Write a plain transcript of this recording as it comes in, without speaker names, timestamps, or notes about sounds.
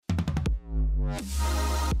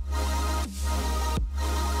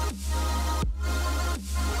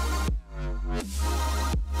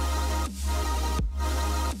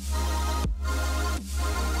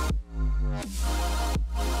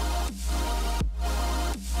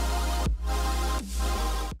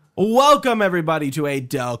Welcome, everybody, to a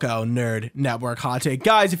Delco Nerd Network Hot Take.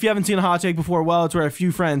 Guys, if you haven't seen a hot take before, well, it's where a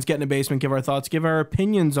few friends get in a basement, give our thoughts, give our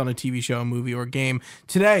opinions on a TV show, movie, or game.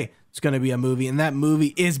 Today, it's going to be a movie, and that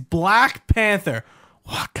movie is Black Panther,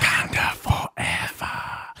 Wakanda Forever.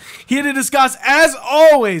 Here to discuss, as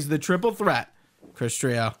always, the triple threat, Chris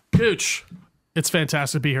Trio. Gooch, it's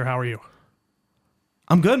fantastic to be here. How are you?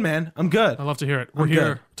 I'm good, man. I'm good. I love to hear it. We're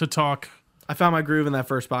here to talk. I found my groove in that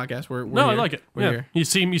first podcast. We're no, here. I like it. We're here. You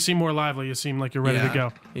seem more lively. You seem like you're ready to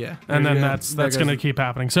go. Yeah. And then that's going to keep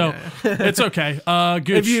happening. So it's okay. Gooch,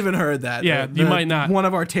 if you even heard that. Yeah, you might not. One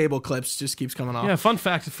of our table clips just keeps coming off. Yeah, fun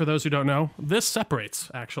fact for those who don't know, this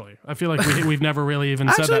separates, actually. I feel like we've never really even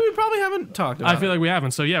said that. Actually, we probably haven't talked about it. I feel like we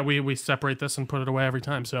haven't. So yeah, we separate this and put it away every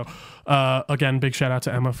time. So again, big shout out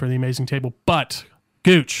to Emma for the amazing table. But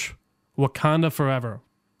Gooch, Wakanda Forever,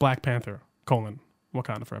 Black Panther,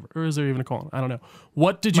 Wakanda Forever. Or is there even a colon? I don't know.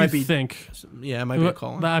 What did you think? Yeah, it might be a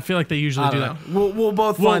colon. I feel like they usually do that. We'll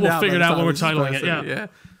both find out. We'll figure it out when we're titling it. Yeah.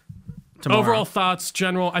 Tomorrow. Overall thoughts,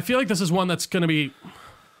 general. I feel like this is one that's going to be,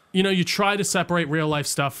 you try to separate real life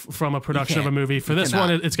stuff from a production of a movie. For this one,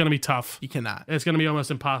 it's going to be tough. You cannot. It's going to be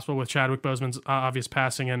almost impossible with Chadwick Boseman's obvious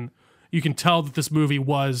passing. And you can tell that this movie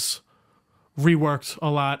was reworked a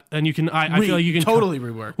lot, and I feel like you can totally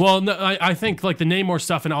reworked. Well, no, I think like the Namor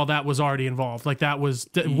stuff and all that was already involved. Like that was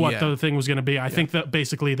what the thing was going to be. I think that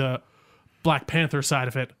basically the Black Panther side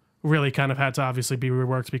of it really kind of had to obviously be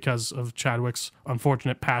reworked because of Chadwick's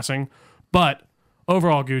unfortunate passing. But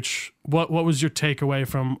overall, Gooch, what was your takeaway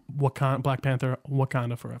from Black Panther: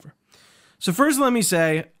 Wakanda Forever? So first, let me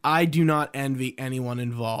say, I do not envy anyone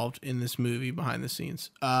involved in this movie behind the scenes.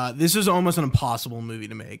 This is almost an impossible movie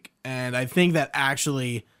to make. And I think that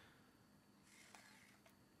actually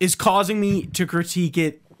is causing me to critique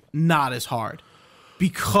it not as hard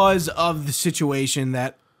because of the situation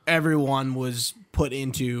that everyone was put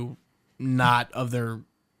into, not of their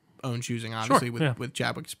own choosing, obviously, with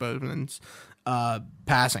Chadwick Boseman's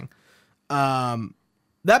passing.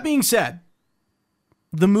 That being said,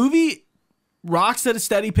 the movie rocks at a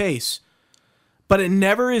steady pace, but it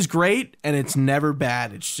never is great and it's never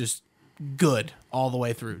bad. It's just good all the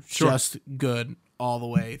way through. Just good all the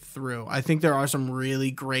way through. I think there are some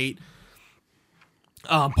really great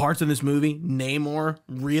parts of this movie. Namor,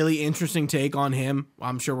 really interesting take on him.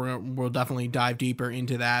 I'm sure we'll definitely dive deeper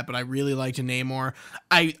into that, but I really liked Namor.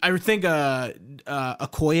 I think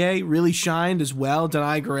Okoye really shined as well.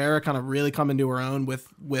 Danai Gurira kind of really come into her own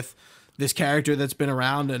with this character that's been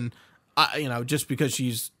around, and just because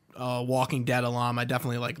she's a Walking Dead alum, I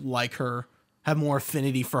definitely like her, have more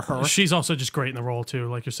affinity for her. She's also just great in the role too,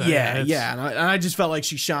 like you're saying. Yeah, and I just felt like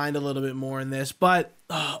she shined a little bit more in this. But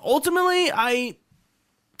ultimately,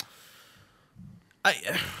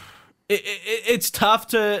 it's tough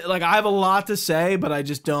to I have a lot to say, but I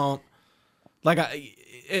just don't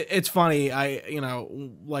it's funny.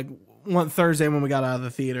 One Thursday when we got out of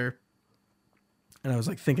the theater, and I was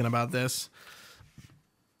thinking about this.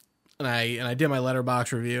 And I did my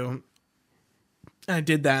Letterboxd review. And I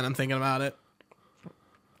did that, and I'm thinking about it.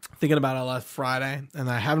 Thinking about it last Friday, and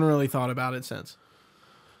I haven't really thought about it since.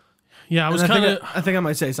 Yeah, I think I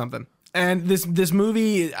might say something. And this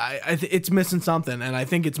movie, it's missing something, and I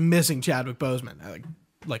think it's missing Chadwick Boseman,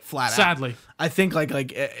 like flat out. Sadly, I think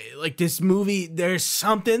like this movie, there's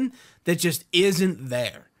something that just isn't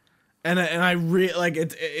there, and I really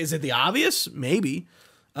is it the obvious? Maybe,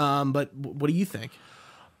 but what do you think?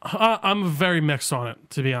 I'm very mixed on it,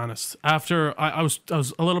 to be honest. After I was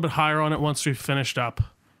a little bit higher on it once we finished up.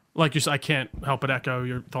 Like you said, I can't help but echo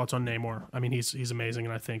your thoughts on Namor. I mean, he's amazing,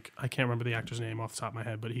 and I can't remember the actor's name off the top of my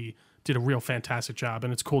head, but he did a real fantastic job,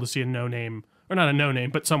 and it's cool to see a no-name, or not a no-name,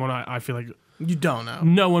 but someone I feel like you don't know,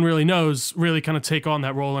 no one really knows, really kind of take on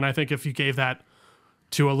that role. And I think if you gave that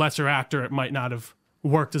to a lesser actor, it might not have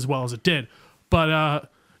worked as well as it did. But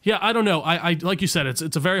yeah, I don't know. I like you said, it's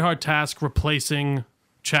a very hard task replacing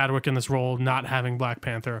Chadwick in this role, not having Black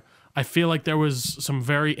Panther. I feel like there was some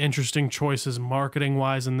very interesting choices marketing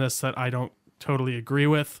wise in this that I don't totally agree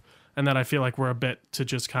with, and that I feel like we're a bit to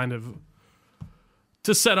just kind of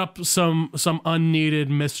to set up some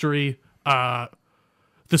unneeded mystery. The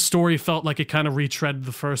story felt like it kind of retreaded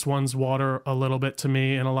the first one's water a little bit to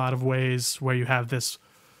me in a lot of ways, where you have this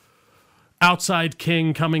outside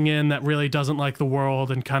king coming in that really doesn't like the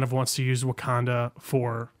world and kind of wants to use Wakanda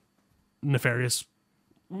for nefarious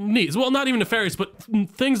needs. Well, not even nefarious, but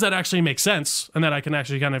things that actually make sense and that I can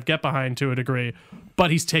actually kind of get behind to a degree, but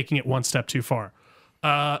he's taking it one step too far.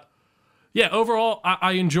 Yeah, overall,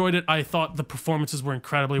 I enjoyed it. I thought the performances were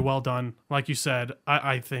incredibly well done. Like you said,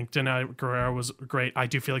 I think Danai Gurira was great. I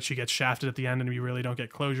do feel like she gets shafted at the end and we really don't get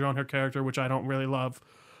closure on her character, which I don't really love.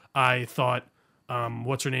 I thought,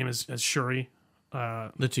 what's her name is Shuri,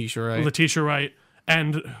 Letitia Wright, Letitia Wright,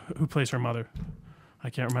 and who plays her mother? I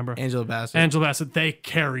can't remember. Angela Bassett. Angela Bassett. They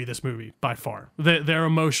carry this movie by far. Their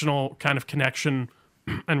emotional kind of connection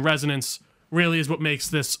and resonance really is what makes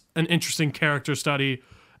this an interesting character study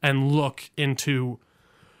and look into,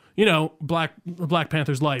 Black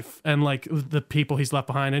Panther's life and like the people he's left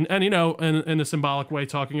behind, and in a symbolic way,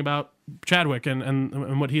 talking about Chadwick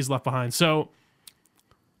and what he's left behind. So,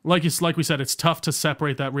 like we said, it's tough to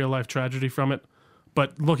separate that real life tragedy from it,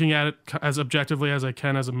 but looking at it as objectively as I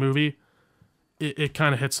can as a movie, it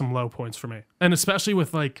kind of hits some low points for me, and especially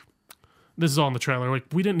with like, this is all in the trailer. Like,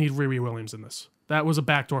 we didn't need Riri Williams in this. That was a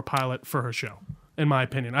backdoor pilot for her show, in my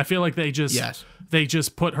opinion. I feel like they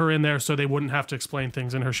just put her in there so they wouldn't have to explain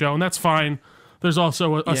things in her show, and that's fine. There's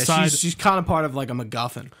also a side. She's kind of part of like a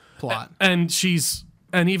MacGuffin plot, and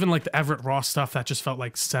even like the Everett Ross stuff that just felt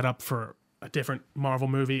like set up for a different Marvel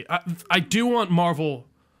movie. I do want Marvel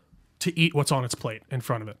to eat what's on its plate in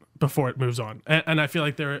front of it before it moves on, and I feel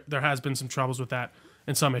like there has been some troubles with that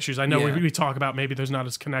in some issues. I know we talk about maybe there's not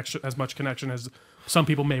as much connection as some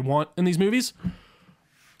people may want in these movies.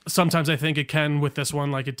 Sometimes I think it can, with this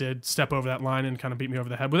one, like it did, step over that line and kind of beat me over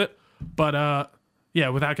the head with it. But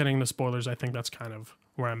without getting into spoilers, I think that's kind of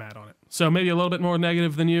where I'm at on it. So maybe a little bit more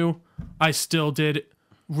negative than you. I still did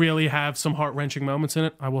really have some heart-wrenching moments in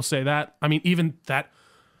it. I will say that. I mean, even that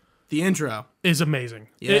the intro is amazing.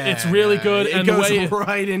 It's really good. It goes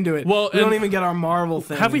right into it. Well, we don't even get our Marvel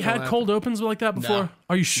thing. Have we had cold opens like that before? No.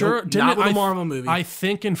 Are you sure? Nope, not with a Marvel movie. I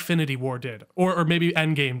think Infinity War did, or maybe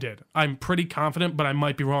Endgame did. I'm pretty confident, but I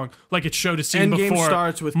might be wrong. Like it showed a scene Endgame before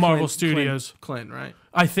starts with Marvel Studios. Clint, right?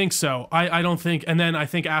 I think so. I don't think, and then I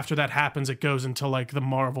think after that happens, it goes into like the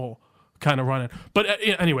Marvel kind of running. But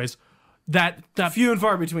anyways, that few and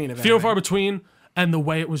far between. Few and far between, and the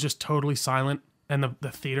way it was just totally silent. And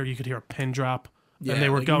the theater, you could hear a pin drop, and they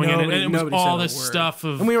were going in, and it was all this stuff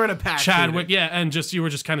of. And we were in a packed Chadwick, theater. and you were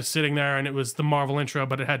just kind of sitting there, and it was the Marvel intro,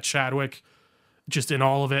 but it had Chadwick, just in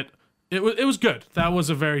all of it. It was good. That was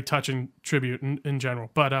a very touching tribute in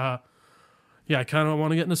general. But I kind of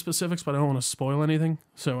want to get into specifics, but I don't want to spoil anything.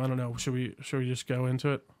 So I don't know. Should we just go into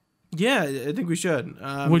it? Yeah, I think we should.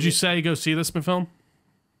 Would you say go see this film?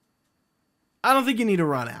 I don't think you need to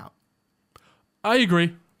run out. I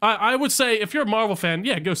agree. I would say if you're a Marvel fan,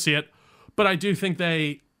 yeah, go see it. But I do think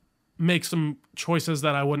they make some choices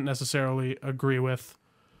that I wouldn't necessarily agree with.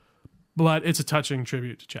 But it's a touching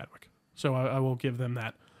tribute to Chadwick. So I will give them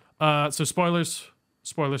that. So spoilers.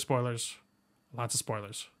 Lots of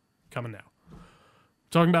spoilers coming now.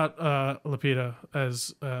 Talking about Lupita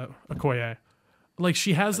as Okoye. Like,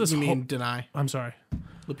 she has this... You mean Denai? I'm sorry.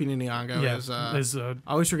 Lupita Nyong'o is... I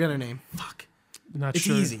always forget her name. Fuck. Not it's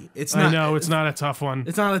sure. Easy. It's not. I know it's not a tough one.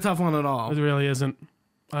 It's not a tough one at all. It really isn't.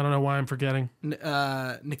 I don't know why I'm forgetting.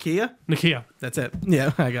 Nakia. That's it.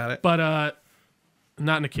 Yeah, I got it. But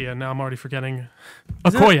not Nakia. Now I'm already forgetting.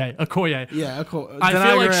 Okoye. Yeah, Okoye. I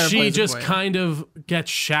feel like she just kind of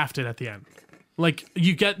gets shafted at the end. Like,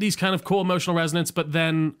 you get these kind of cool emotional resonance, but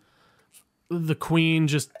then the queen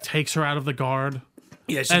just takes her out of the guard.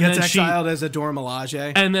 Yeah, she gets exiled as a Dora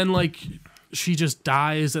Milaje. And then like. She just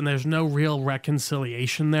dies, and there's no real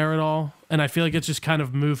reconciliation there at all. And I feel like it's just kind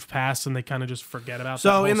of moved past, and they kind of just forget about that.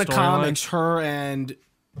 So in the comics, her and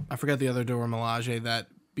I forget the other Dora Milaje that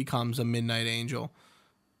becomes a Midnight Angel.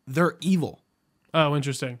 They're evil. Oh,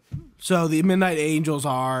 interesting. So the Midnight Angels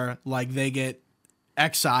are like they get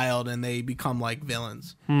exiled and they become like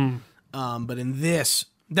villains. But in this,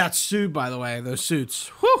 that suit, by the way, those suits.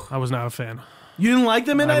 Whew, I was not a fan. You didn't like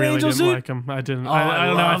the Midnight Angel suit? I really didn't like them. I didn't. I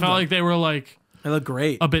don't know. I felt like they were like they look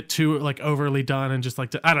great, a bit too like overly done, and just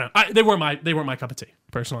like I don't know. They weren't my cup of tea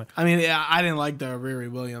personally. I mean, yeah, I didn't like the Riri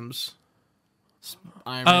Williams.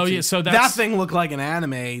 Iron Man suit. So that thing looked like an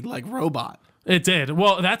anime like robot. It did.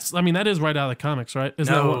 Well, that is right out of the comics, right?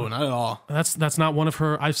 No, not at all. That's not one of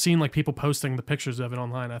her. I've seen like people posting the pictures of it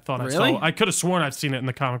online. I thought really? I saw. I could have sworn I've seen it in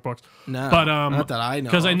the comic books. No, but not that I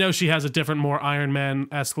know. Because I know she has a different, more Iron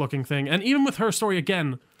Man-esque looking thing, and even with her story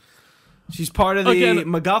again, she's part of the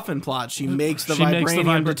MacGuffin plot. She makes the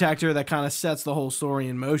vibranium detector that kind of sets the whole story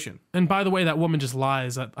in motion. And by the way, that woman just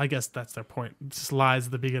lies. I guess that's their point. Just lies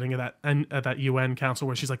at the beginning of that and at that UN council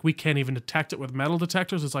where she's like, we can't even detect it with metal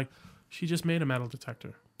detectors. It's like. She just made a metal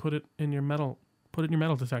detector. Put it in your metal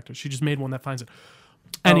detector. She just made one that finds it.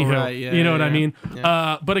 Anywho, right, you know what I mean?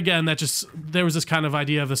 Yeah. But again, there was this kind of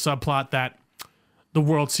idea of the subplot that the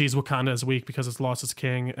world sees Wakanda as weak because it's lost its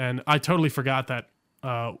king. And I totally forgot that,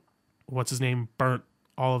 what's his name, burnt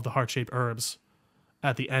all of the heart-shaped herbs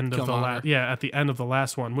at the end of at the end of the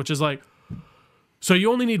last one, which is like, so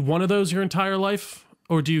you only need one of those your entire life?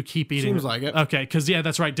 Or do you keep eating? Seems like it. Okay, because yeah,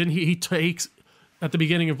 that's right. Didn't he? He takes at the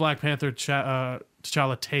beginning of Black Panther.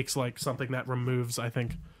 T'Challa takes like something that removes, I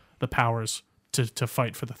think, the powers to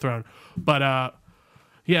fight for the throne. But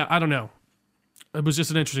yeah, I don't know. It was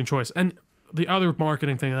just an interesting choice. And the other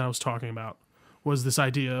marketing thing that I was talking about was this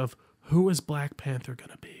idea of who is Black Panther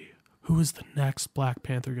gonna be? Who is the next Black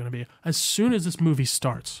Panther gonna be? As soon as this movie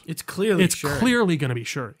starts, It's clearly Shuri. clearly gonna be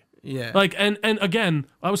Shuri. Yeah. Like, and again,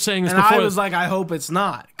 I was saying this and before. I was like, I hope it's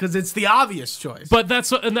not, because it's the obvious choice. But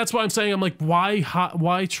that's why I'm saying, I'm like,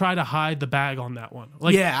 why try to hide the bag on that one?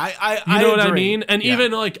 Like, yeah, you know what I agree. mean? And Yeah.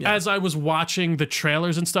 even like as I was watching the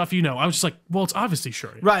trailers and stuff, I was just like, well, it's obviously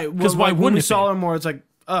Shuri, Right. Because Well, why like, when wouldn't we it saw be? her more, it's like,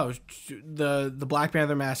 oh, the Black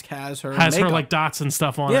Panther mask has her Has her makeup. like dots and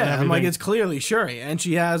stuff on it. And Yeah, I'm everything. like, it's clearly Shuri, and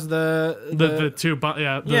she has the two,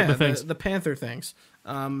 the things. the Panther things.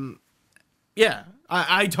 Yeah,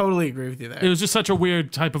 I totally agree with you there. It was just such a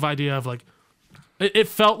weird type of idea of like, it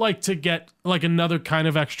felt like to get like another kind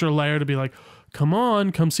of extra layer to be like, come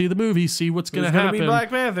on, come see the movie, see what's gonna It's gonna happen. be Black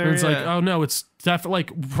Panther. And it's like, yeah. oh no, it's definitely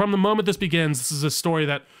like from the moment this begins, this is a story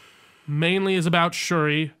that mainly is about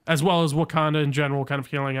Shuri as well as Wakanda in general, kind of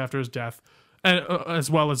healing after his death, and as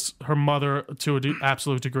well as her mother to an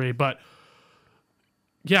absolute degree. But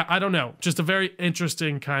yeah, I don't know, just a very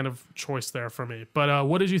interesting kind of choice there for me. But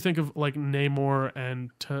what did you think of like Namor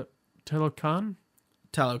and Talokan?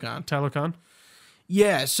 Talokan.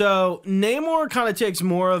 Yeah, so Namor kind of takes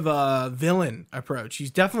more of a villain approach.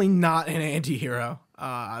 He's definitely not an anti-hero,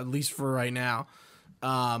 at least for right now.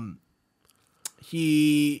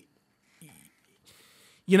 He's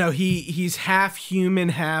half human,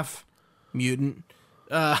 half mutant.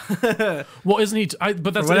 Well, isn't he?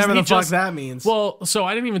 But that's Whatever isn't he the fuck just, that means. Well, so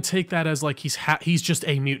I didn't even take that as like he's just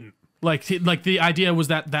a mutant. Like the idea was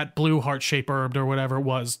that blue heart-shaped herb or whatever it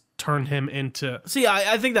was turned him into. See,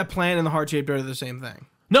 I think that plant and the heart-shaped are the same thing.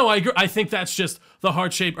 No, I agree. I think that's just the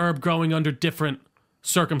heart-shaped herb growing under different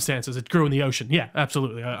circumstances. It grew in the ocean. Yeah,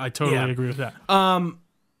 absolutely. I totally agree with that.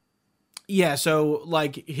 Yeah, so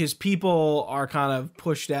like his people are kind of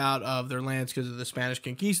pushed out of their lands because of the Spanish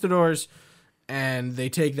conquistadors, and they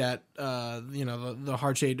take that the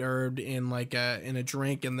heart-shaped herb in a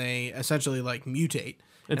drink, and they essentially like mutate.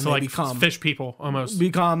 It's and like they become fish people almost.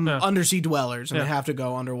 undersea dwellers, and they have to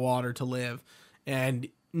go underwater to live. And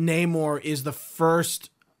Namor is the first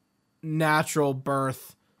natural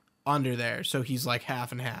birth under there, so he's like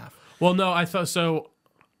half and half. Well, no, I thought so.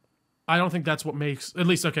 I don't think that's what makes, at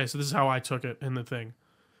least, okay, so this is how I took it in the thing.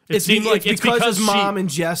 It seemed like it's because his mom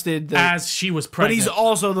ingested as she was but pregnant. he's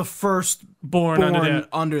also the first born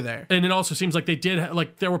under there. And it also seems like they did,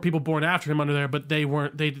 like, there were people born after him under there, but they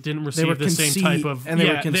didn't receive the same type of, and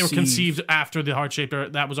they were conceived after the heart-shaped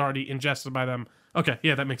herb that was already ingested by them. Okay,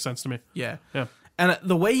 yeah, that makes sense to me. Yeah. Yeah. And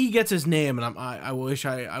the way he gets his name, and I wish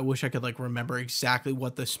I could like remember exactly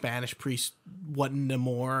what the Spanish priest, what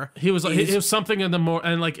Namor. He was like, it was something in the more,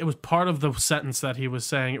 and like it was part of the sentence that he was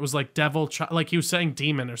saying. It was like devil, like he was saying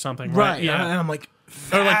demon or something, right? Yeah, and I'm like,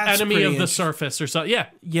 or like enemy of the surface or something. Yeah,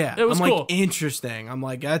 yeah, it was I'm cool. Like, interesting. I'm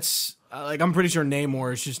like, that's like I'm pretty sure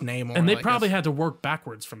Namor is just Namor, and they like, probably had to work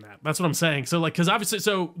backwards from that. That's what I'm saying. So like, because obviously,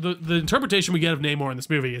 so the interpretation we get of Namor in this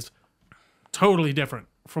movie is totally different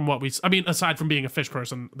from what I mean, aside from being a fish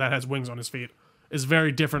person that has wings on his feet, is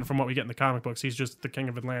very different from what we get in the comic books. He's just the king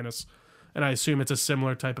of Atlantis, and I assume it's a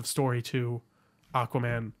similar type of story to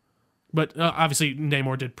Aquaman. But obviously,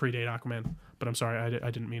 Namor did predate Aquaman. But I'm sorry,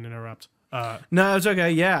 I didn't mean to interrupt. No, it's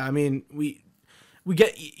okay. Yeah, I mean, we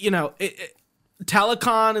get,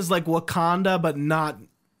 Talokan is like Wakanda, but not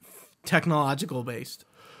technological based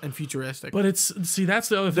and futuristic. But that's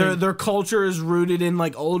the other thing. Their culture is rooted in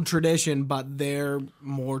like old tradition, but they're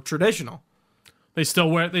more traditional. They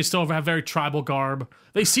still have very tribal garb.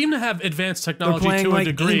 They seem to have advanced They're technology playing to a like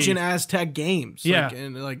degree. ancient Aztec games. Yeah.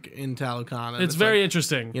 like in Talokan. It's very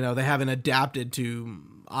interesting. They haven't adapted to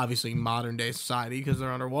obviously modern day society because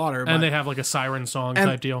they're underwater. And they have like a siren song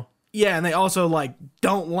type deal. Yeah, and they also like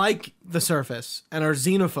don't like the surface and are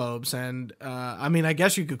xenophobes. And I mean, I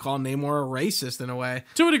guess you could call Namor a racist in a way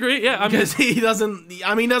To a degree, yeah. because he doesn't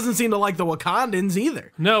seem to like the Wakandans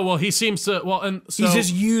either. No, well, he seems to. Well, and so, He's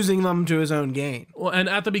just using them to his own gain. Well, and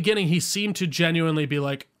at the beginning, he seemed to genuinely be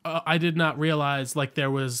like, I did not realize like there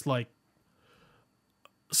was like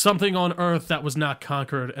something on Earth that was not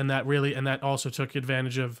conquered, and that also took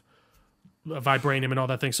advantage of vibranium and all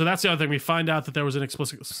that thing. So that's the other thing. We find out that there was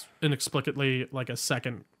inexplicably like a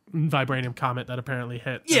second vibranium comet that apparently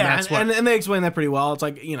hit. Yeah, and they explain that pretty well. It's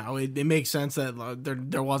like, it makes sense that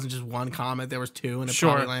there wasn't just one comet, there was two, and it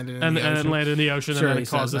probably landed in the ocean. And it landed in the ocean, Sure, and then he it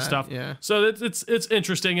caused says this that, stuff. yeah. So it's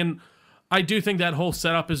interesting, and I do think that whole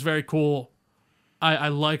setup is very cool. I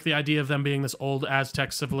like the idea of them being this old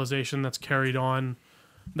Aztec civilization that's carried on,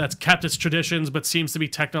 that's kept its traditions, but seems to be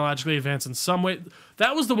technologically advanced in some way.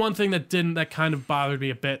 That was the one thing that kind of bothered me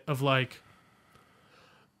a bit of like,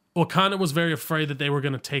 Wakanda was very afraid that they were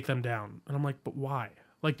going to take them down. And I'm like, but why?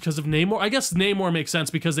 Like, because of Namor? I guess Namor makes sense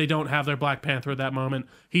because they don't have their Black Panther at that moment.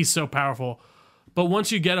 He's so powerful. But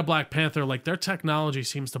once you get a Black Panther, like, their technology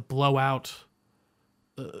seems to blow out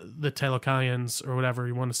the Telokayans, or whatever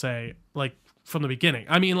you want to say, like, from the beginning.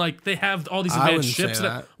 I mean, like, they have all these advanced ships.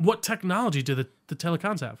 What technology do the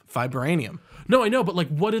Telokans have? Vibranium. No, I know, but, like,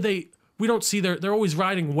 what do they... We don't see they're always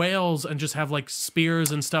riding whales and just have, like,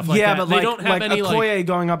 spears and stuff like that. Yeah, but, they don't have any, Okoye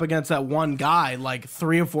going up against that one guy, like,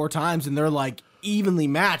 3 or 4 times, and they're, like, evenly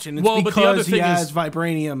matched, and it's because he has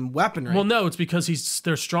vibranium weaponry. Well, no, it's because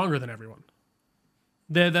they're stronger than everyone.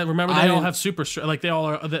 Remember, they all have super strength. Like, they all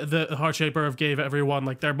are. The Heart-Shaper gave everyone,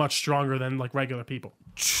 like, they're much stronger than, like, regular people.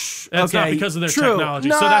 That's not because of their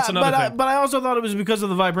technology. So that's another thing. But I also thought it was because of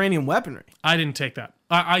the vibranium weaponry. I didn't take that.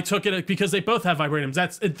 I took it because they both have vibraniums.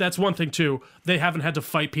 That's one thing, too. They haven't had to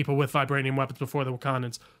fight people with vibranium weapons before, the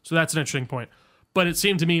Wakandans. So that's an interesting point. But it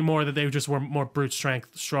seemed to me more that they just were more brute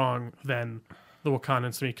strength strong than the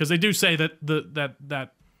Wakandans to me. Because they do say that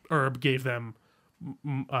that herb gave them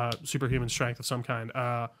superhuman strength of some kind.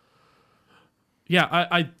 I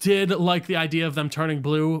did like the idea of them turning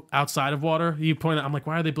blue outside of water. You point out, I'm like,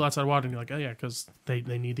 why are they blue outside of water? And you're like, oh yeah, because they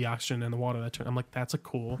need the oxygen and the water. I'm like, that's a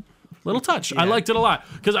cool little touch. Yeah. I liked it a lot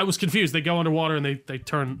because I was confused. They go underwater and they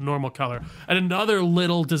turn normal color. And another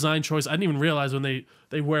little design choice, I didn't even realize when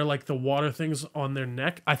they wear like the water things on their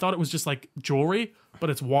neck. I thought it was just like jewelry,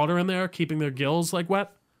 but it's water in there, keeping their gills like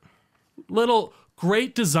wet. Little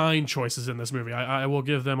great design choices in this movie. I will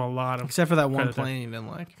give them a lot of... Except for that one plane you didn't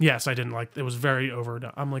like. Yes, I didn't like. It was very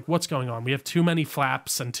overdone. I'm like, what's going on? We have too many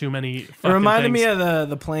flaps and too many fucking It reminded things. me of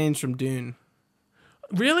the planes from Dune.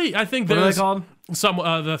 Really? I think what are they called? Some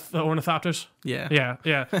the ornithopters. Yeah.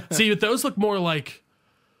 Yeah. See, those look more like...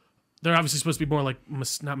 They're obviously supposed to be more like...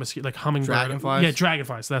 not mosquito, like hummingbird. Dragonflies? Yeah,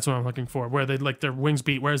 dragonflies. That's what I'm looking for. Where they like their wings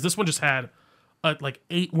beat. Whereas this one just had like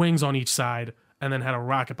 8 wings on each side and then had a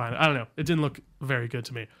rocket behind it. I don't know. It didn't look very good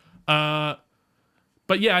to me. But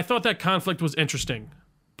yeah, I thought that conflict was interesting,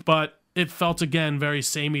 but it felt again very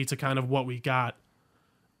samey to kind of what we got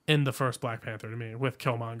in the first Black Panther to me with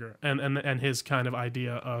Killmonger and his kind of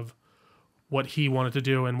idea of what he wanted to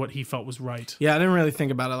do and what he felt was right. Yeah, I didn't really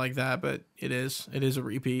think about it like that, but it is a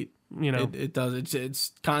repeat. You know, it does.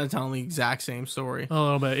 It's kind of telling the exact same story. A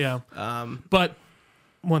little bit, yeah. But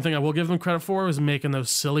one thing I will give them credit for is making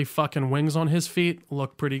those silly fucking wings on his feet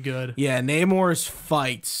look pretty good. Yeah, Namor's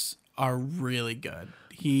fights are really good.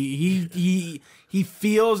 He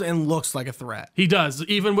feels and looks like a threat. He does,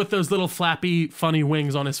 even with those little flappy, funny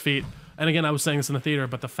wings on his feet. And again, I was saying this in the theater,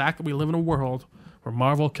 but the fact that we live in a world where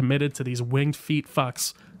Marvel committed to these winged feet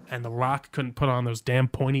fucks and The Rock couldn't put on those damn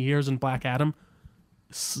pointy ears in Black Adam,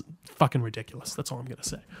 is fucking ridiculous. That's all I'm gonna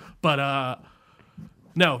say. But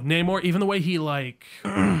no, Namor, even the way he like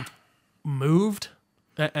moved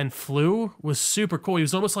and flew was super cool. He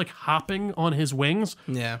was almost like hopping on his wings.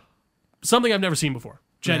 Yeah. Something I've never seen before.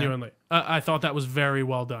 Genuinely. Yeah. I thought that was very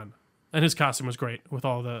well done. And his costume was great with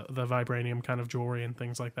all the vibranium kind of jewelry and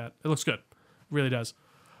things like that. It looks good. It really does.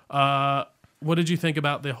 What did you think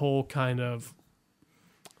about the whole kind of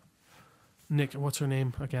what's her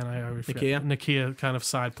name again? I already forget. Nakia kind of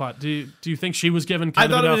side plot. Do you think she was given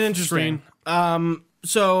kind of enough screen?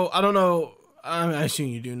 So I don't know. I assume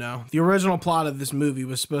you do know. The original plot of this movie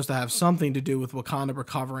was supposed to have something to do with Wakanda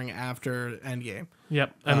recovering after Endgame.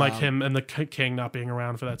 Yep, and like him and the king not being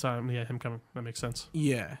around for that time. Yeah, him coming. That makes sense.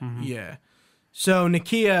 Yeah, yeah. So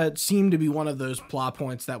Nakia seemed to be one of those plot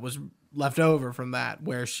points that was left over from that,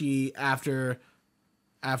 where she after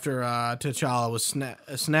T'Challa was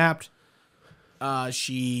snapped,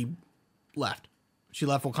 she left. She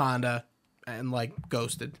left Wakanda and like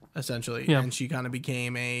ghosted essentially, and she kind of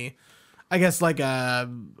became a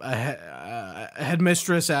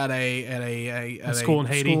headmistress at a school in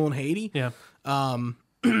Haiti. School in Haiti. Yeah. And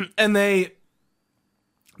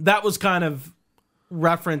that was kind of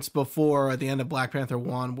referenced before at the end of Black Panther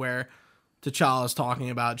 1, where T'Challa is talking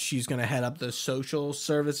about she's going to head up the social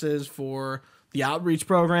services for the outreach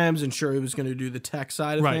programs, and Shuri was going to do the tech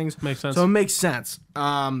side of things. Makes sense. So it makes sense.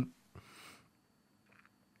 I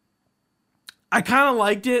kind of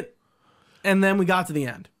liked it, and then we got to the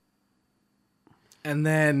end. And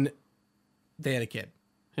then they had a kid.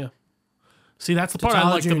 Yeah. See, that's the part I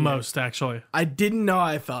like the most, actually. I didn't know how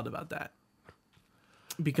I felt about that,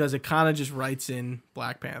 because it kind of just writes in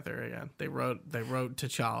Black Panther again. They wrote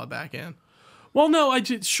T'Challa back in. Well, no,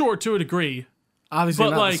 sure, to a degree. Obviously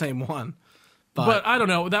not the same one. But I don't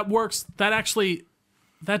know. That works.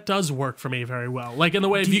 That does work for me very well. Like in the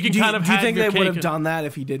way you can kind of. Do you have think your they would have cake- done that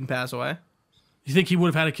if he didn't pass away? You think he would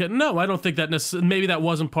have had a kid? No, I don't think that necessarily. Maybe that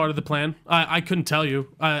wasn't part of the plan. I couldn't tell you.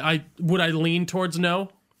 I would I lean towards no.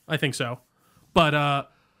 I think so, but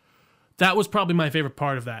that was probably my favorite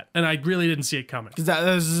part of that, and I really didn't see it coming. Because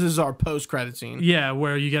this is our post-credit scene. Yeah,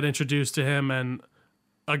 where you get introduced to him, and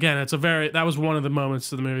again, that was one of the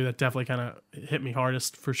moments of the movie that definitely kind of hit me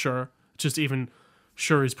hardest for sure. Just even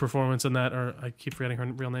Shuri's performance in that, or I keep forgetting her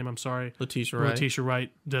real name. I'm sorry, Letitia Wright. Letitia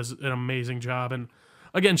Wright does an amazing job, and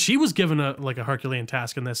again, she was given a Herculean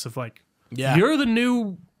task in this of like, you're the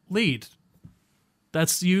new lead.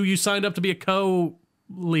 That's you. You signed up to be a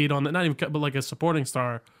co-lead on that, not even but like a supporting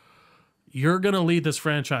star. You're gonna lead this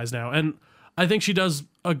franchise now, and I think she does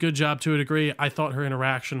a good job to a degree. I thought her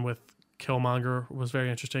interaction with Killmonger was very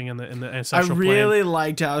interesting in the ancestral I really plane.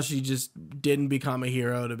 liked how she just didn't become a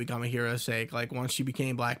hero to become a hero's sake. Like once she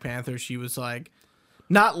became Black Panther, she was like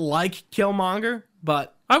not like Killmonger,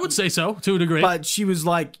 but I would say so to a degree. But she was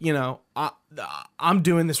like, I'm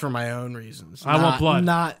doing this for my own reasons. I want blood.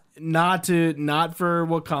 Not for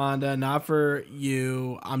Wakanda, not for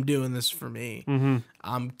you. I'm doing this for me. Mm-hmm.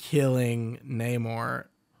 I'm killing Namor.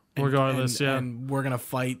 Regardless, and we're gonna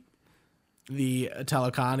fight the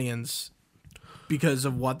Telekanians because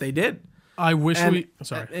of what they did. I wish Obviously,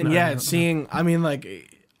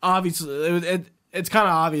 it's kind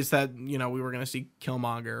of obvious that we were gonna see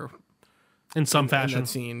Killmonger in some in fashion. that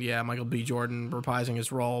scene. Yeah, Michael B. Jordan reprising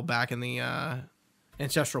his role back in the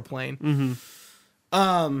ancestral plane. Mm-hmm.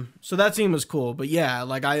 So that scene was cool, but yeah,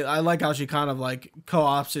 like I like how she kind of like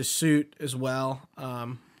co-ops his suit as well.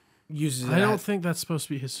 Uses it. I don't think that's supposed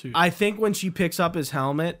to be his suit. I think when she picks up his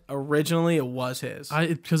helmet, originally it was his.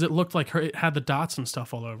 Because it looked like it had the dots and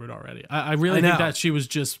stuff all over it already. I really think that she was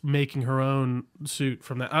just making her own suit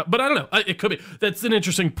from that. But I don't know. It could be. That's an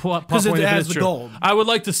interesting plot point. Because it has the the gold. I would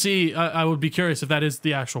like to see. I would be curious if that is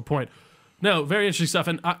the actual point. No, very interesting stuff.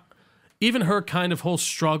 And even her kind of whole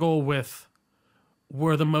struggle with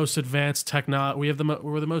we're the most advanced we're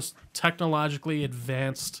the most technologically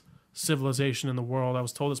advanced civilization in the world. I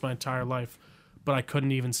was told this my entire life, but I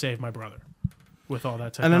couldn't even save my brother with all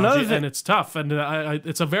that technology. And it's tough, and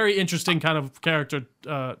it's a very interesting kind of character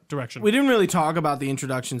direction. We didn't really talk about the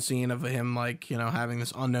introduction scene of him, like having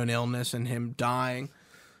this unknown illness and him dying.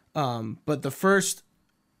 But the first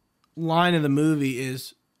line of the movie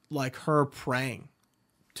is like her praying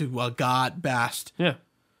to a god Bast. Yeah.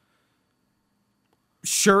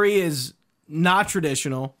 Shuri is not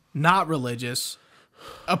traditional, not religious,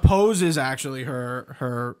 opposes actually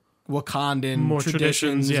her Wakandan More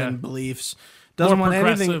traditions yeah. and beliefs. Doesn't More want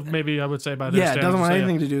progressive, anything. maybe I would say by their standards. Doesn't want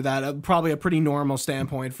anything to do that. Probably a pretty normal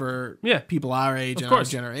standpoint for people our age and our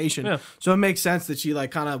generation. Yeah. So it makes sense that she like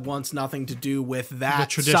kind of wants nothing to do with that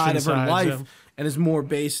tradition side of her life. Yeah. And is more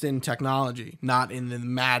based in technology, not in the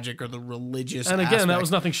magic or the religious. And again, aspect. that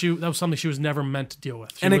was something she was never meant to deal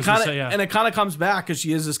with. And it kind of comes back because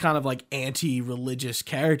she is this kind of like anti-religious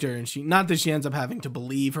character, and she not that she ends up having to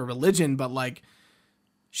believe her religion, but like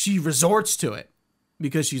she resorts to it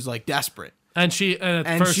because she's like desperate. And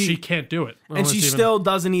at first she can't do it, and she still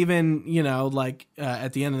doesn't even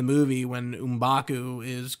at the end of the movie when M'Baku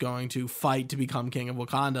is going to fight to become king of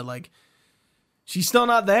Wakanda, like. She's still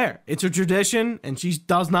not there. It's a tradition, and she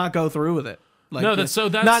does not go through with it. Like, no, it's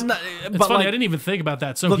funny. I didn't even think about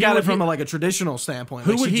that. So look at it from a traditional standpoint.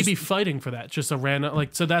 Who would he be fighting for that? Just a random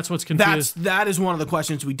so that's what's confused. That is one of the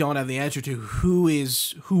questions we don't have the answer to. Who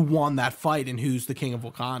won that fight, and who's the king of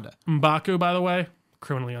Wakanda? M'Baku, by the way,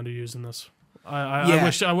 criminally underused in this. I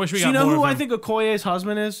wish we got more of him. Do you know who I think Okoye's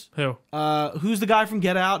husband is? Who? Who's the guy from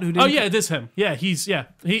Get Out? Who? It is him. Yeah, he's in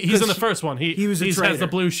the first one. He was a has traitor. the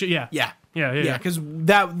blue shit. Yeah. Yeah, because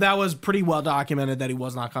that was pretty well documented that he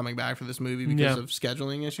was not coming back for this movie because of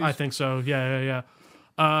scheduling issues. I think so. Yeah.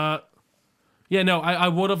 No, I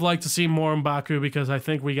would have liked to see more M'Baku because I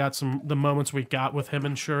think we got the moments we got with him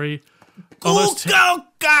and Shuri.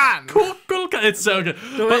 Kukulkan! It's so good.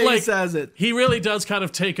 The way he says it. He really does kind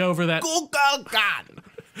of take over that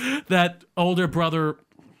Kukulkan! that older brother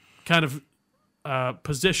kind of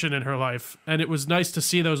position in her life. And it was nice to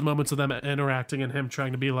see those moments of them interacting and him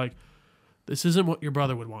trying to be like, this isn't what your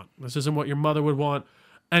brother would want. This isn't what your mother would want.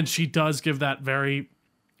 And she does give that very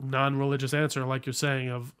non-religious answer, like you're saying,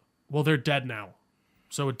 of, well, they're dead now,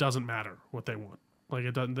 so it doesn't matter what they want. Like,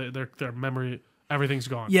 it doesn't. Their memory, everything's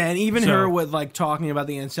gone. Yeah, and even her with like talking about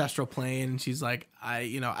the ancestral plane, and she's like, I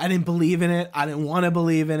didn't believe in it. I didn't want to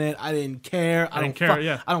believe in it. I didn't care. I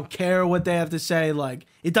don't care what they have to say. Like,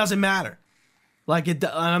 it doesn't matter. Like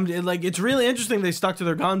it's really interesting. They stuck to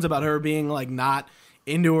their guns about her being like not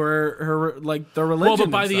into her like the religion. Well,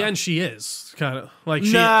 but by and the stuff. end, she is kind of like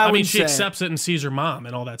she. Nah, I I mean, wouldn't she say accepts it and sees her mom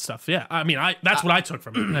and all that stuff. Yeah, I mean, that's what I took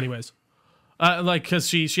from it, anyways. Like, because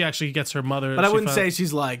she actually gets her mother. But I wouldn't say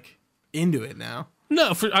she's like into it now.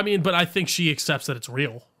 No. But I think she accepts that it's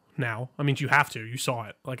real now. I mean, you have to. You saw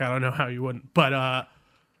it. Like, I don't know how you wouldn't. But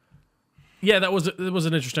yeah, it was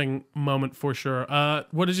an interesting moment for sure.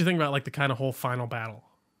 What did you think about like the kind of whole final battle?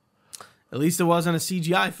 At least it wasn't a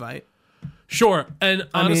CGI fight. Sure, and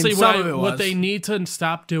honestly, some of it what was. they need to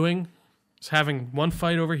stop doing is having one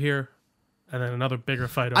fight over here, and then another bigger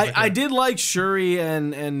fight over here. I did like Shuri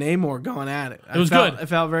and Namor going at it. It was good. It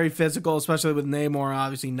felt very physical, especially with Namor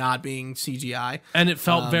obviously not being CGI. And it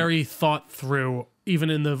felt very thought through, even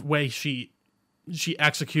in the way she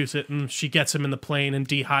executes it, and she gets him in the plane and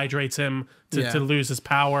dehydrates him to lose his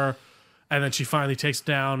power, and then she finally takes it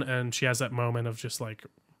down, and she has that moment of just like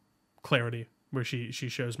clarity where she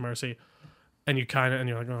shows mercy, and you're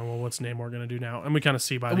like, oh well, what's Namor gonna do now? And we kind of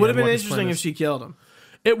see by the It would end have been what his plan interesting if is. she killed him.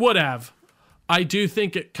 It would have. I do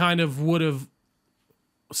think it kind of would have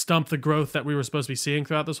stumped the growth that we were supposed to be seeing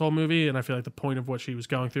throughout this whole movie, and I feel like the point of what she was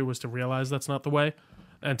going through was to realize that's not the way,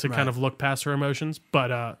 and to kind of look past her emotions.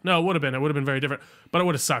 But no, it would have been. It would have been very different. But it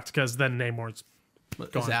would have sucked because then Namor's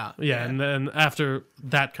It's out. yeah, and then after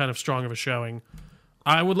that kind of strong of a showing,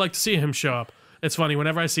 I would like to see him show up. It's funny,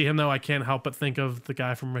 whenever I see him, though, I can't help but think of the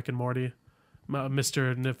guy from Rick and Morty,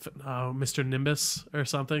 Mr. Nimbus or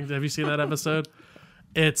something. Have you seen that episode?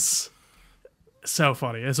 It's so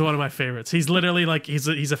funny. It's one of my favorites. He's literally like, he's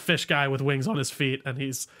a fish guy with wings on his feet, and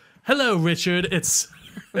he's, hello, Richard. It's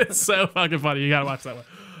so fucking funny. You gotta watch that one.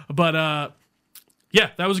 But yeah,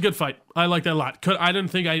 that was a good fight. I like that a lot. I don't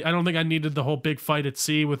think I needed the whole big fight at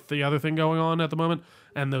sea with the other thing going on at the moment,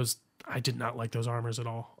 and I did not like those armors at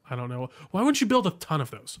all. I don't know. Why wouldn't you build a ton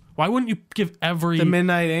of those? Why wouldn't you give every... The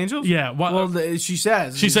Midnight Angels? Yeah. Well, she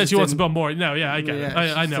says. She says she wants to build more. No, yeah, I get it. Yeah, I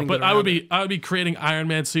she's know. thinking But I would around be creating Iron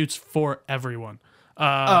Man suits for everyone.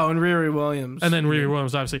 and Riri Williams. And then Riri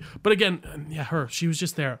Williams, obviously. But again, yeah, she was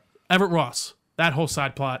just there. Everett Ross, that whole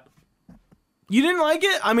side plot. You didn't like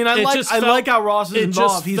it? I mean, I felt- like how Ross is it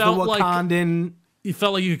involved. just He's the felt like- Wakandan. You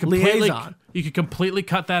felt like you could Liaison. completely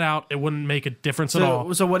cut that out. It wouldn't make a difference at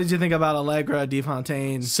all. So what did you think about Allegra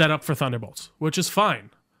DeFontaine? Set up for Thunderbolts, which is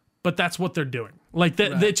fine. But that's what they're doing. Like,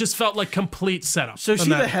 it just felt like complete setup. So And she's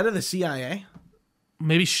that- the head of the CIA?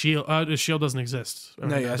 Maybe Shield. Shield doesn't exist.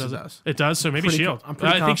 No, yes, it does. It does. So maybe Pretty Shield. I'm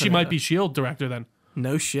pretty I think she confident might of be it. Shield director then.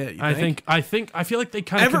 No shit. You I feel like they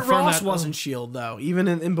kind of Everett confirmed Ross that. wasn't Shield though, even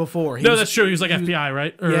in before. No, that's true. He was like FBI,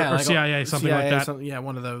 right? Or like CIA, something like that. Yeah,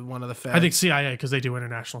 one of the feds. I think CIA because they do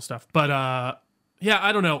international stuff. But yeah,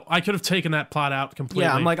 I don't know. I could have taken that plot out completely.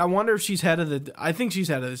 Yeah, I'm like, I wonder if she's head of the. I think she's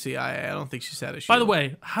head of the CIA. I don't think she's head of. By Shield. the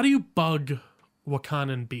way, how do you bug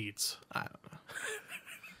Wakandan beads? I don't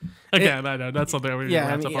know. Again, I know that's something.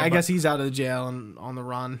 Yeah, I guess he's out of the jail and on the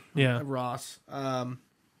run. Yeah. Ross.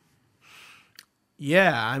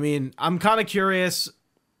 Yeah, I mean, I'm kind of curious.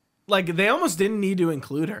 Like, they almost didn't need to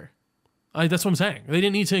include her. That's what I'm saying. They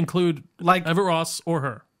didn't need to include Like Everett Ross or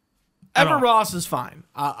her. at all. Everett Ross is fine.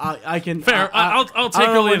 I can. Fair. I'll take I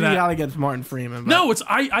don't know away what that. you gotta get from Martin Freeman. But No, it's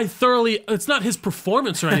I thoroughly. It's not his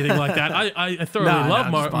performance or anything like that. I thoroughly No, love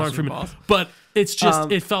just Martin busting Freeman, balls. but it's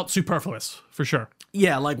just it felt superfluous for sure.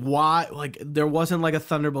 yeah, like why? Like there wasn't like a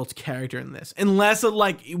Thunderbolts character in this, unless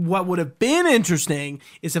like what would have been interesting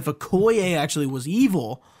is if Okoye actually was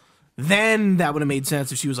evil. Then that would have made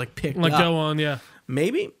sense if she was like picked Like up. go on, yeah.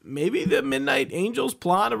 Maybe the Midnight Angels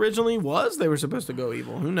plot originally was they were supposed to go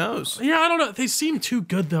evil. Who knows? Yeah, I don't know. They seem too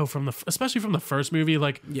good though especially from the first movie.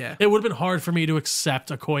 Like, Yeah. it would have been hard for me to accept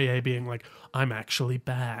Okoye being like, I'm actually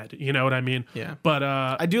bad. You know what I mean? Yeah. But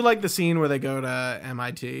I do like the scene where they go to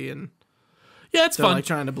MIT and yeah, it's they're fun. like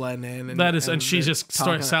trying to blend in. That is, and she they're just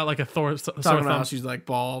starts out like a sore talking about how thumb. she's like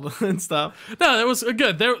bald and stuff. No, that was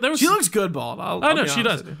good. There was. She looks good bald. I'll know, be she honest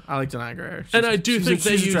does. with you. I like Denai Greer. and I do think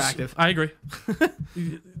they she's use. attractive. I agree.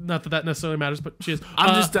 Not that necessarily matters, but she is.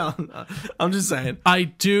 I'm just telling. I'm just saying. I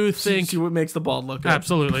do think She makes the bald look good.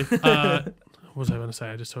 absolutely. What was I going to say?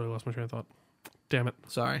 I just totally lost my train of thought. Damn it.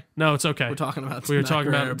 Sorry, No, it's okay. we're talking about. We were Denai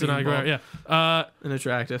talking Greer about being Denai bald Greer. Yeah. and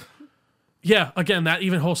attractive. Yeah, again, that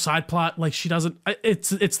even whole side plot, like she doesn't. It's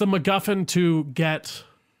the MacGuffin to get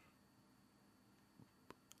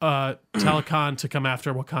Telecon to come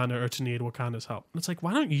after Wakanda or to need Wakanda's help. It's like,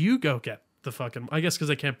 why don't you go get the fucking? I guess because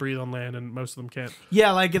they can't breathe on land and most of them can't.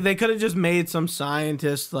 Yeah, like they could have just made some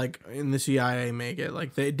scientists like in the CIA make it.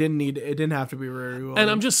 Like they didn't need. It didn't have to be Riri. And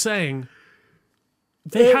I'm just saying,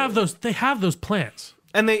 they have those. They have those plans.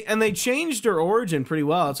 And they changed her origin pretty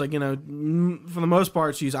well. It's like, for the most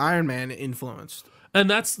part, she's Iron Man influenced. And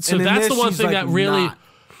that's And in that's this, the one she's, thing like, that really. not.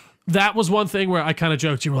 That was one thing where I kind of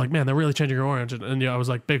joked. You were like, "Man, they're really changing her orange," and I was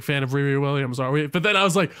like, "Big fan of Riri Williams, are we?" But then I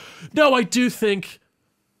was like, "No, I do think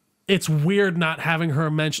it's weird not having her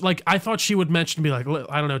mention." Like, I thought she would mention, be like,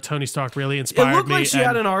 "I don't know, Tony Stark really It inspired looked me." like she and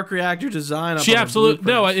had an arc reactor design. Up she on her absolutely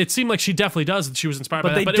no. blueprints. It seemed like she definitely does, and she was inspired But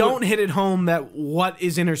by they that. don't hit it home that what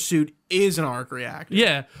is in her suit is an arc reactor.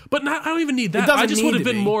 Yeah, but not. I don't even need that. doesn't I just need would have to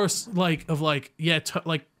been be. more like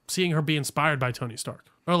seeing her be inspired by Tony Stark,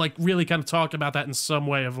 or like really kind of talk about that in some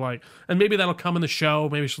way of like, and maybe that'll come in the show.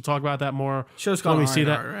 Maybe she'll talk about that more Show's when called we see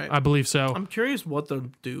that. Ironheart, right? I believe so. I'm curious what they'll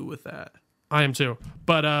do with that. I am too.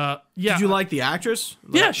 But yeah, Did you like the actress?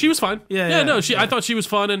 yeah, she was fine. Yeah, no, yeah. I thought she was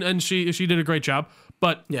fun, and she did a great job.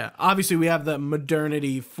 But Yeah, obviously we have the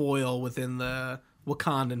modernity foil within the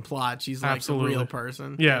Wakandan plot. She's like Absolutely. the real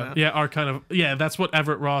person. yeah, our kind of that's what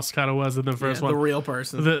Everett Ross kind of was in the first one. the real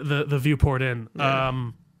person. The viewport in. Yeah.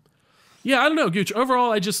 Yeah, I don't know, Gooch.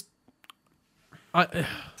 Overall,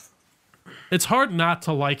 it's hard not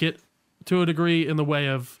to like it to a degree in the way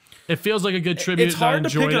of it feels like a good tribute. It's and I hard to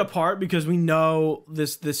enjoyed pick it apart because we know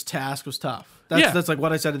this task was tough. That's like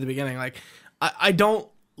what I said at the beginning. Like I don't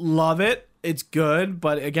love it. It's good,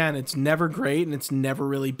 but again, it's never great and it's never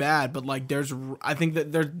really bad. But like I think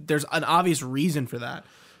that there's an obvious reason for that.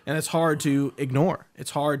 And it's hard to ignore.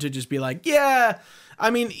 It's hard to just be like, yeah.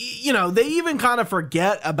 I mean, they even kind of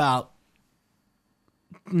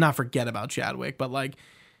not forget about Chadwick, but like,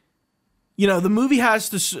 the movie has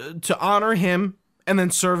to honor him and then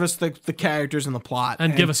service the characters in the plot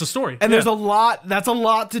and give us a story. And there's a lot. That's a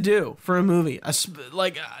lot to do for a movie. How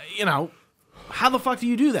the fuck do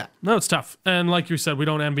you do that? No, it's tough. And like you said, we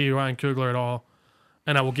don't envy Ryan Coogler at all.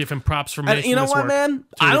 And I will give him props for making You know this what, work. man?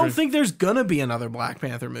 a I don't degree. think there's gonna be another Black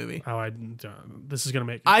Panther movie. Oh, this is gonna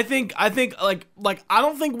make. I think like I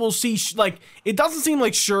don't think we'll see it doesn't seem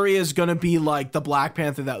like Shuri is gonna be like the Black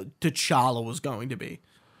Panther that T'Challa was going to be.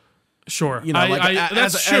 Sure,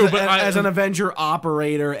 That's true. But as an Avenger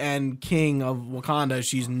operator and king of Wakanda,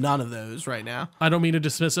 she's none of those right now. I don't mean to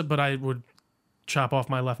dismiss it, but I would chop off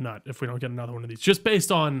my left nut if we don't get another one of these, just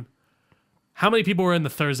based on how many people were in the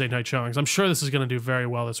Thursday night showings. I'm sure this is going to do very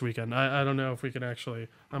well this weekend. I don't know if we can actually.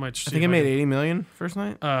 I might. I think it made 80 million first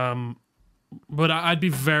night. But I'd be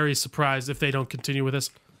very surprised if they don't continue with this.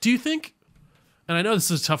 Do you think? And I know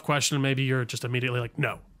this is a tough question, and maybe you're just immediately like,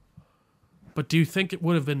 no. But do you think it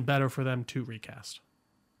would have been better for them to recast?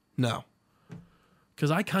 No,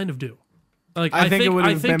 because I kind of do. Like I think it would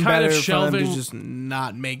have been kind better of for them shelving. to just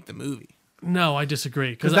not make the movie. No, I disagree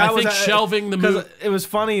because I think shelving the movie. It was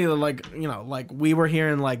funny, like we were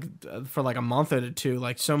hearing for like a month or two,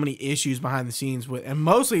 like so many issues behind the scenes with, and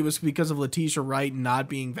mostly it was because of Letitia Wright not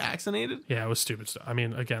being vaccinated. Yeah, it was stupid stuff. I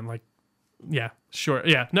mean, again, like, yeah, sure,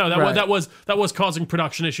 yeah, no, Right. that was causing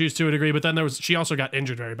production issues to a degree. But then she also got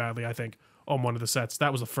injured very badly, I think, on one of the sets.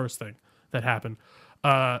 That was the first thing that happened.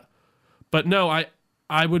 But no,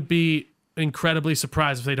 I would be incredibly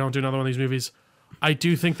surprised if they don't do another one of these movies. I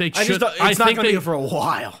do think they should. It's not going to be for a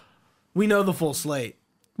while. We know the full slate.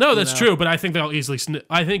 No, that's true, but I think they'll easily.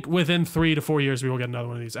 I think within 3 to 4 years we will get another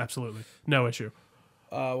one of these. Absolutely, no issue.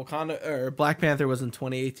 Wakanda or Black Panther was in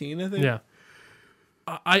 2018, I think. Yeah,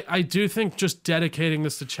 I do think just dedicating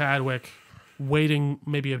this to Chadwick, waiting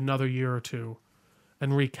maybe another year or two,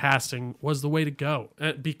 and recasting was the way to go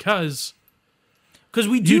because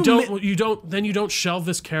we you don't shelve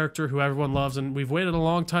this character who everyone loves and we've waited a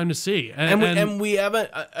long time to see and we haven't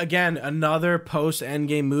again another post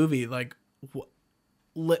Endgame movie like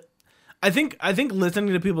I think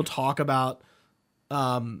listening to people talk about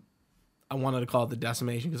I wanted to call it the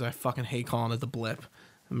decimation because I fucking hate calling it the blip.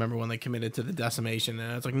 I remember when they committed to the decimation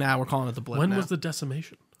and it's like now we're calling it the blip. When now. was the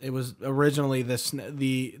decimation? It was originally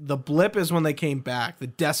the blip is when they came back. The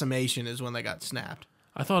decimation is when they got snapped.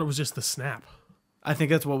 I thought it was just the snap. I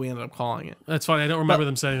think that's what we ended up calling it. That's funny. I don't remember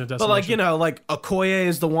them saying the decimation. But like Okoye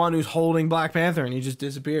is the one who's holding Black Panther and he just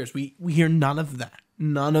disappears. We hear none of that.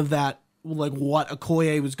 None of that, like what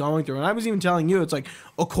Okoye was going through. And I was even telling you, it's like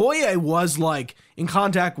Okoye was like in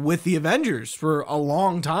contact with the Avengers for a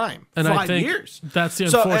long time. And 5 I think years. that's the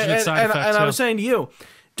unfortunate side effect. And I was saying to you,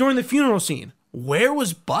 during the funeral scene, where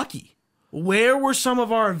was Bucky? Where were some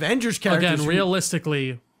of our Avengers characters? Again,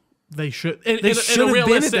 realistically, they should. They should have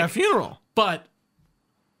been at that funeral. But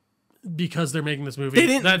because they're making this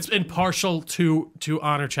movie that's impartial to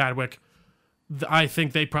honor Chadwick, I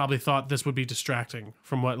think they probably thought this would be distracting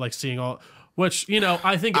from what like seeing all which, you know,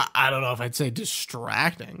 I think I don't know if I'd say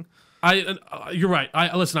distracting. You're right.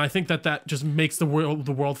 Listen. I think that just makes the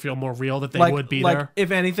world feel more real that they Like, would be like there. if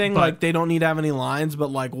anything, But- like they don't need to have any lines, but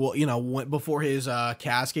like, well, you know, before his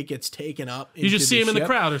casket gets taken up, You just see him in the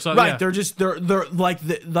crowd or something. Right? Yeah. They're like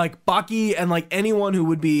like Bucky and like anyone who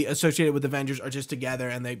would be associated with Avengers are just together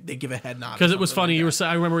and they give a head nod. Because it was funny. You were saying,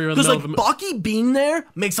 I remember you were in the because middle like of Bucky being there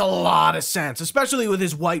makes a lot of sense, especially with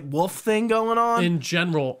his White Wolf thing going on. in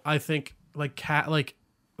general. I think like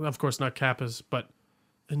of course not Kappa's, but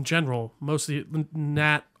in general, mostly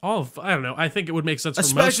Nat. I don't know. I think it would make sense,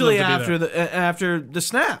 Especially for most of them to be there. after the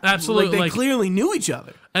snap. Absolutely, they like- clearly knew each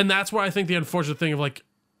other. And that's where I think the unfortunate thing of like,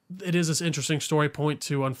 it is this interesting story point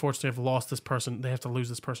to unfortunately have lost this person. They have to lose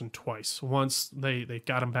this person twice. Once they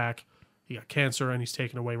got him back, he got cancer and he's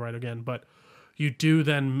taken away right again. But you do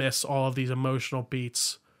then miss all of these emotional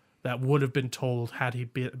beats that would have been told had he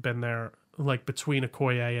been there, like between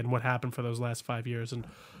Okoye and what happened for those last 5 years. And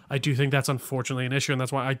I do think that's unfortunately an issue, and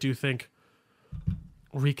that's why I do think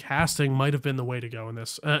recasting might have been the way to go in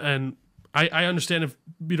this. And I understand if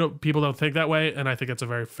people don't think that way, and I think it's a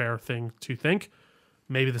very fair thing to think.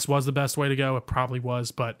 Maybe this was the best way to go. It probably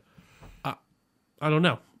was, but I don't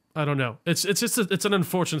know. I don't know. It's just it's an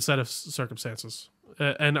unfortunate set of circumstances,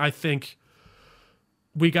 and I think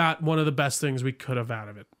we got one of the best things we could have out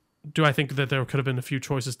of it. Do I think that there could have been a few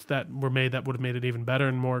choices that were made that would have made it even better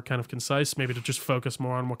and more kind of concise? Maybe to just focus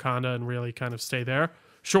more on Wakanda and really kind of stay there.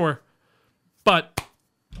 Sure, but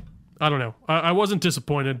I don't know. I wasn't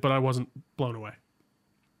disappointed, but I wasn't blown away.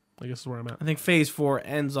 I guess is where I'm at. I think Phase 4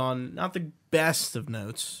 ends on not the best of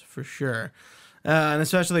notes, for sure. And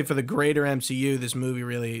especially for the greater MCU, this movie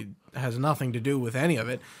really has nothing to do with any of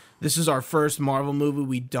it. This is our first Marvel movie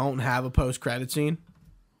we don't have a post-credit scene.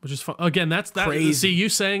 Which is fun. Again, that. Crazy. See, you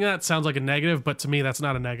saying that sounds like a negative, but to me, that's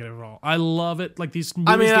not a negative at all. I love it. Like these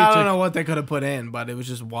movies. I mean, need I to- don't know what they could have put in, but it was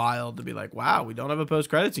just wild to be like, wow, we don't have a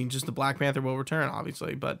post-credit scene. Just the Black Panther will return,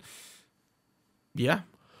 obviously. But, yeah.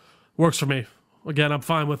 Works for me. Again, I'm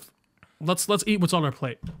fine with. Let's eat what's on our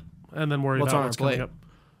plate, and then worry What's about on our what's coming plate? up.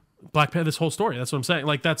 Black Panther. This whole story. That's what I'm saying.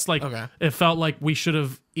 Like that's like. Okay. It felt like we should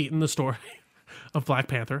have eaten the story of Black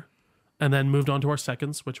Panther, and then moved on to our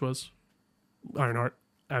seconds, which was Ironheart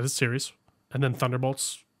as a series, and then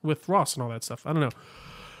Thunderbolts with Ross and all that stuff. I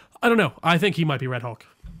don't know. I think he might be Red Hulk.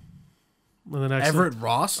 In the next Everett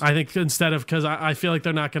Ross? I think instead of because I feel like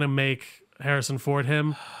they're not going to make Harrison Ford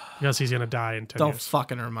him because he's going to die in 10 Don't years.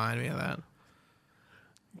 fucking remind me of that.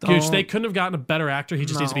 Gooch, Don't- they couldn't have gotten a better actor. He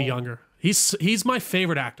just needs to be No. younger. He's my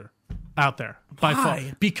favorite actor out there by far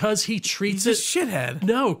Why? because he treats He's a it. shithead.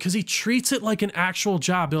 No, because he treats it like an actual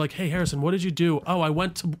job. They're like, "Hey, Harrison, what did you do? Oh, I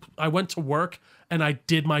went to work and I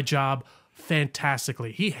did my job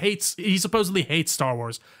fantastically." He supposedly hates Star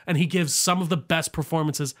Wars, and he gives some of the best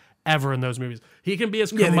performances ever in those movies. He can be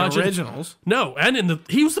as Yeah, the curmudgeon. originals. No, and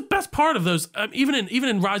he was the best part of those. Even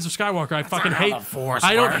in Rise of Skywalker, I fucking not how hate. the Force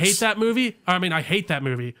I don't works. hate that movie. I mean, I hate that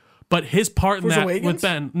movie. But his part in Force that Awakens? with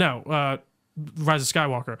Ben, Rise of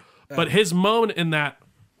Skywalker. But his moment in that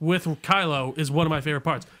with Kylo is one of my favorite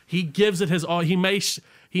parts. He gives it his all. He may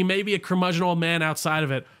be a curmudgeon old man outside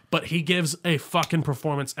of it, but he gives a fucking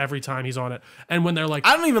performance every time he's on it. And when they're like,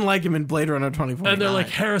 I don't even like him in Blade Runner 2049. and they're like,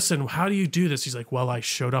 Harrison, how do you do this? He's like, well, I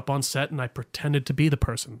showed up on set and I pretended to be the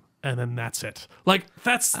person. And then that's it. Like,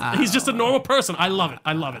 he's just a normal person. I love it.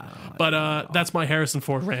 But that's my Harrison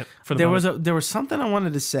Ford rant for the moment. there was something I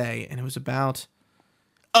wanted to say, and it was about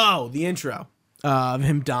the intro of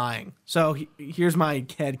him dying. So here's my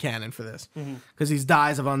headcanon for this, because he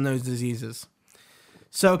dies of unknown diseases.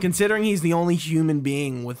 So considering he's the only human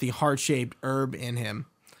being with the heart-shaped herb in him,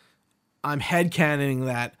 I'm headcanoning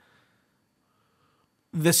that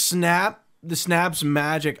the snap's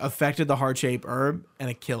magic affected the heart-shaped herb and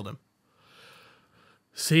it killed him.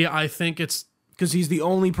 See, I think it's Because he's the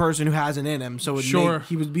only person who has it in him, so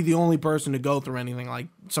he would be the only person to go through anything like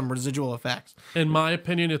some residual effects. in my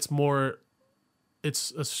opinion,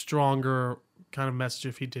 it's a stronger kind of message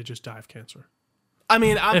if he did just die of cancer. I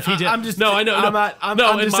mean, If he did, I'm just no, I know, I'm no, not, I'm,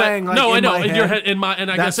 no, I'm in just my, saying. Like, no, I in know my in your head, head, in my, and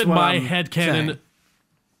I that's guess in what my I'm head canon,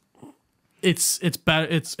 saying. it's better.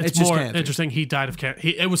 It's just more cancer. interesting. He died of cancer.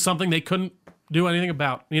 It was something they couldn't do anything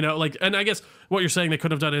about. Like, and I guess what you're saying they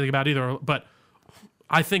couldn't have done anything about either. But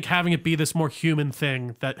I think having it be this more human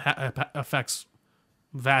thing that affects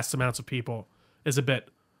vast amounts of people is a bit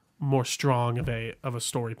more strong of a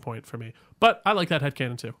story point for me. But I like that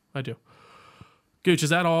headcanon too. I do. Gooch, is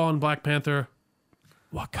that all on Black Panther?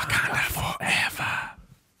 Wakanda forever.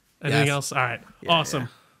 Anything Yes. else? All right. Awesome.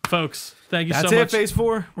 Folks, thank you That's so it. much. Phase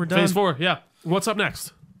 4. We're done. Phase 4, yeah. What's up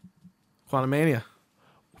next? Quantumania.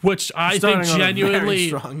 Which I think Starting on a very genuinely,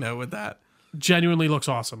 strong note with that. genuinely looks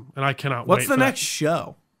awesome, and I cannot wait. What's the for next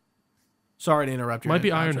show? Sorry to interrupt you. Might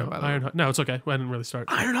be Ironheart. Ironheart. No, it's okay. I didn't really start.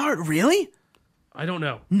 Ironheart, really? I don't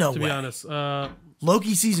know. No to way. be honest.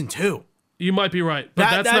 Loki season 2. You might be right,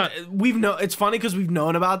 but that's not. It's funny because we've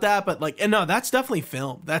known about that, but like, and no, that's definitely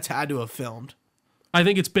filmed. That's had to have filmed. I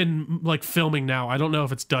think it's been like filming now. I don't know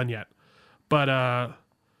if it's done yet, but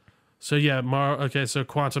so yeah, okay, so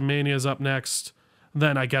Quantum Mania is up next.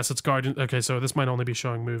 Then I guess it's Guardian. Okay, so this might only be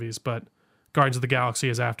showing movies, but Guardians of the Galaxy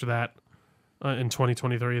is after that in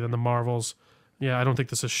 2023. Then the Marvels. Yeah, I don't think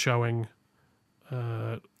this is showing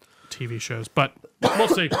TV shows, but we'll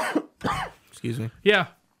see. Excuse me. Yeah,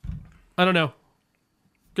 I don't know.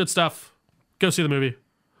 Good stuff. Go see the movie.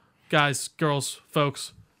 Guys, girls,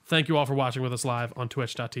 folks, thank you all for watching with us live on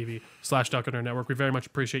twitch.tv/DelcoNerd Network. We very much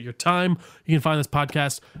appreciate your time. You can find this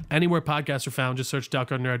podcast anywhere podcasts are found. Just search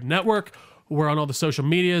Delco Nerd Network. We're on all the social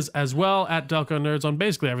medias as well at Delco Nerds on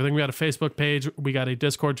basically everything. We got a Facebook page. We got a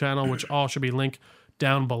Discord channel, which all should be linked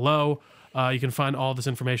down below. You can find all this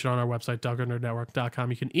information on our website,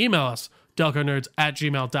 DelcoNerdNetwork.com. You can email us,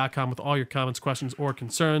 DelcoNerds@gmail.com, with all your comments, questions, or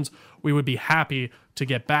concerns. We would be happy to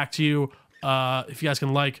get back to you. If you guys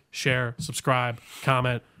can like, share, subscribe,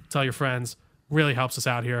 comment, tell your friends. Really helps us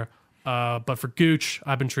out here. But for Gooch,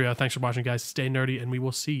 I've been Trio. Thanks for watching, guys. Stay nerdy, and we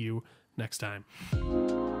will see you next time.